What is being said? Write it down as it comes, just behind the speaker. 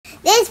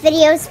This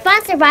video is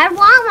sponsored by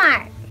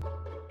Walmart.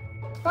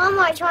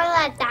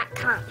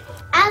 WalmartToyLab.com.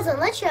 Azlynn,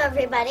 let's show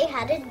everybody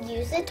how to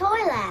use the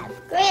toy lab.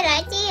 Great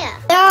idea.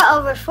 There are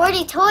over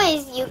 40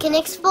 toys you can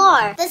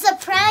explore. The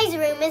surprise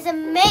room is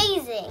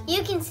amazing.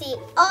 You can see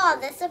all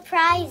the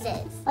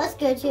surprises. Let's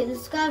go to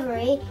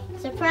Discovery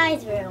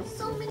Surprise Room.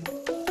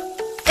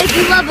 If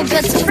you love a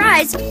good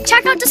surprise,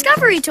 check out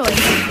Discovery Toys.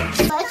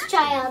 Let's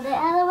try out the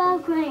LOL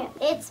Glamp.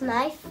 It's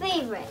my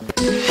favorite.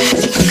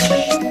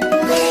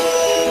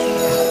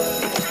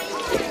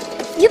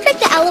 You picked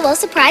the LOL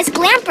Surprise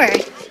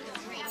Glamper.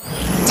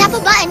 Tap a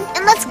button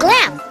and let's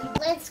glam.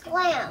 Let's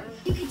glam.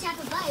 You can tap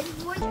a button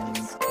for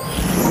this.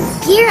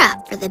 Gear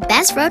up for the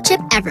best road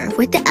trip ever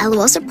with the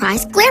LOL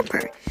Surprise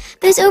Glamper.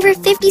 There's over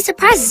 50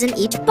 surprises in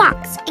each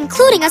box,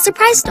 including a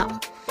surprise doll.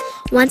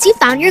 Once you've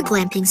found your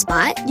glamping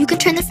spot, you can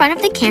turn the front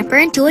of the camper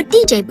into a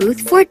DJ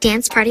booth for a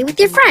dance party with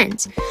your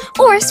friends,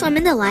 or swim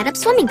in the light-up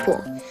swimming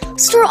pool.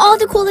 Store all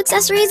the cool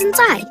accessories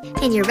inside,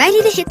 and you're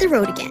ready to hit the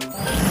road again.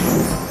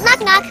 Knock,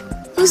 knock.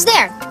 Who's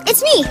there?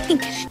 It's me.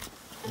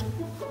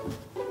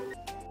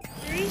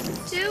 3,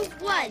 2,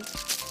 1.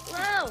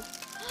 Whoa.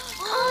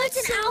 Oh,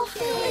 it's an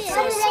outfit.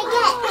 What did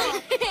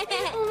I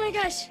get? Oh my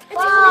gosh.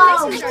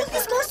 Whoa. I think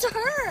this goes to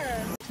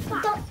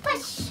her. Don't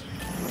push.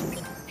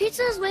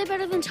 Pizza is way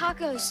better than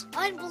tacos.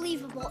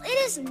 Unbelievable. It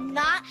is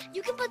not.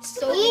 You can put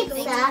so many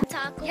things Pizza. in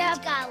tacos. Yeah,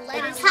 I've got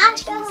lettuce,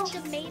 Taco.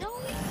 cheese, tomato.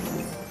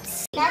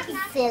 That's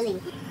silly.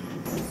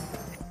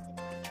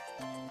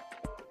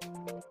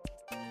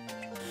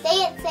 Say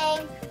it,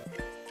 Sang.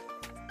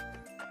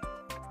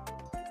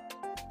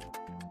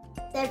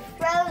 They're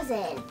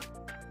frozen.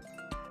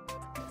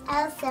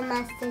 Elsa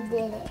must have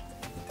did it.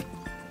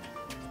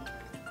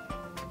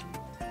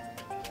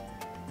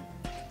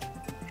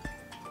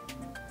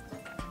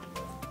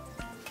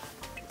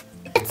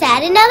 Let's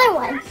add another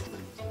one.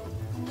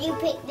 You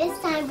pick this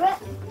time,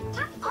 Brooke.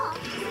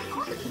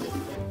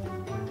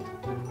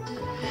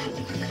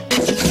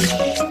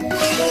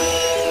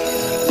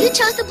 You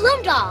chose the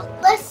Bloom doll.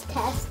 Let's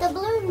test the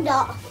Bloom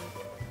doll.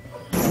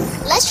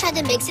 Let's try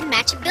the mix and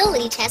match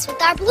ability test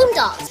with our Bloom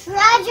dolls.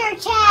 Treasure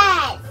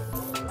chest.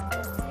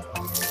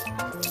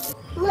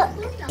 Look,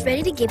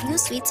 Ready to give you a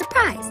sweet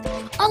surprise.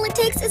 All it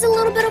takes is a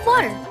little bit of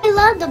water. I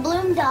love the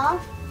Bloom doll.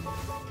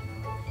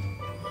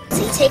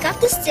 So you take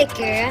off the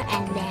sticker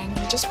and then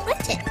you just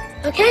print it.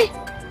 Okay.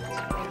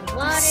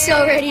 Water.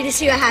 So ready to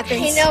see what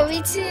happens. I know,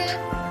 me too.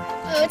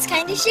 Oh, it's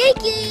kind of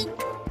shaking.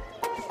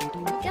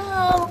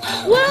 Go.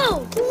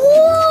 Whoa!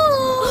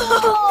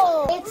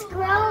 Whoa! It's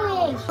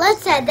growing.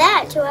 Let's add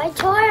that to our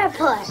toy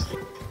report.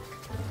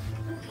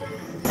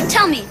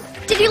 Tell me,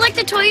 did you like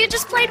the toy you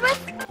just played with?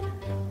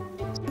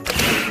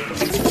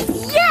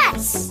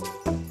 Yes!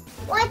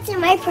 What's in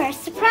my purse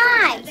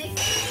surprise?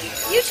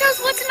 You chose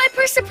what's in my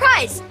purse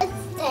surprise. Let's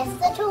test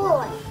the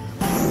toy.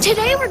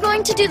 Today we're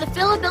going to do the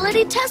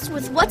fillability test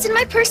with what's in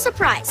my purse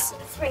surprise.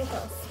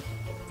 Sprinkles.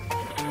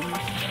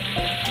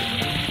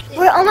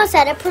 We're almost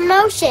at a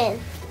promotion.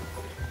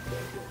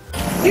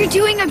 You're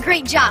doing a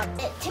great job.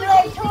 To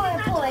our toy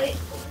report.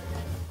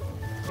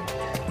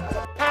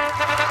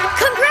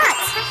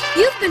 Congrats!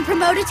 You've been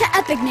promoted to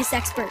Epicness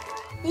Expert.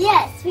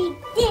 Yes, we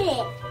did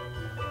it.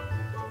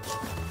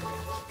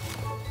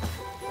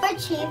 Our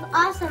Chief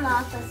Awesome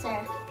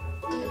Officer.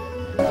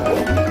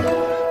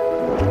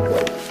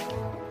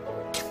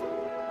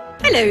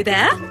 Hello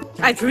there.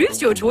 I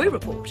perused your toy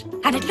report,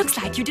 and it looks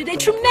like you did a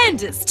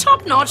tremendous,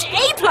 top-notch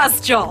A+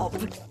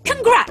 job.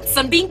 Congrats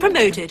on being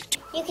promoted.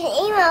 You can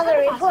email the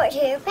report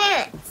to your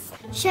parents.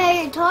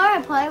 Share your toy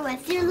report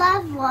with your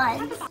loved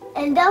ones,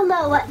 and they'll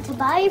know what to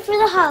buy you for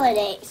the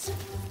holidays.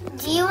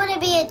 Do you want to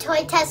be a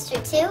toy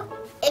tester too?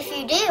 If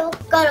you do,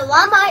 go to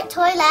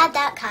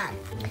WalmartToyLab.com.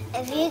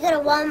 If you go to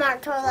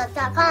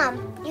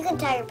WalmartToyLab.com, you can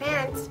tell your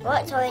parents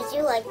what toys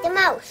you like the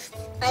most.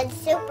 It's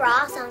super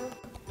awesome.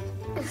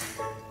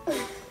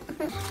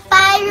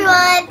 Bye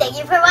everyone, thank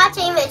you for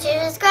watching. Make sure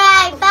to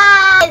subscribe.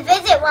 Bye. And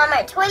visit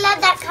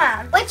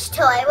WalmartToyLab.com. Which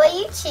toy will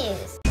you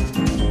choose?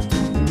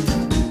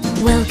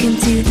 Welcome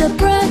to the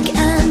Brooke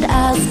and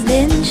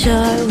Azlynn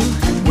show.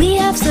 We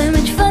have so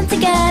much fun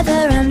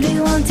together and we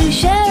want to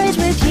share it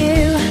with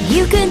you.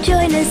 You can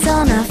join us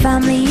on our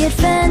family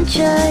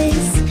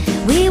adventures.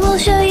 We will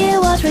show you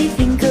what we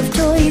think of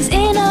toys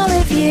in our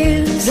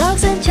reviews.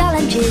 Vlogs and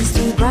challenges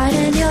to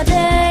brighten your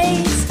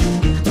days.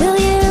 Will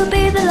you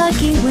be the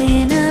lucky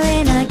winner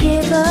in our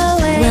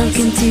giveaway?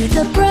 Welcome to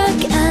the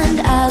Brooke and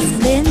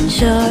Azlynn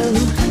show.